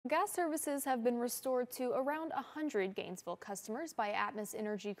Gas services have been restored to around 100 Gainesville customers by Atmos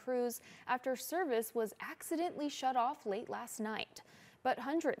Energy crews after service was accidentally shut off late last night. But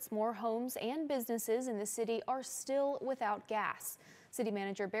hundreds more homes and businesses in the city are still without gas. City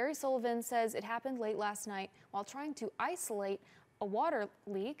Manager Barry Sullivan says it happened late last night while trying to isolate a water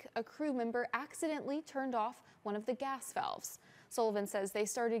leak. A crew member accidentally turned off one of the gas valves. Sullivan says they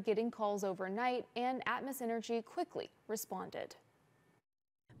started getting calls overnight and Atmos Energy quickly responded.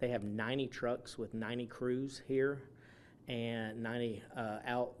 They have 90 trucks with 90 crews here and 90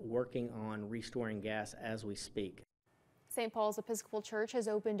 out working on restoring gas as we speak. St. Paul's Episcopal Church has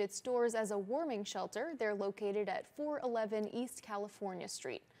opened its doors as a warming shelter. They're located at 411 East California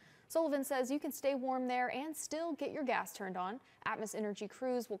Street. Sullivan says you can stay warm there and still get your gas turned on. Atmos Energy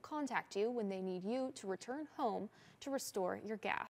crews will contact you when they need you to return home to restore your gas.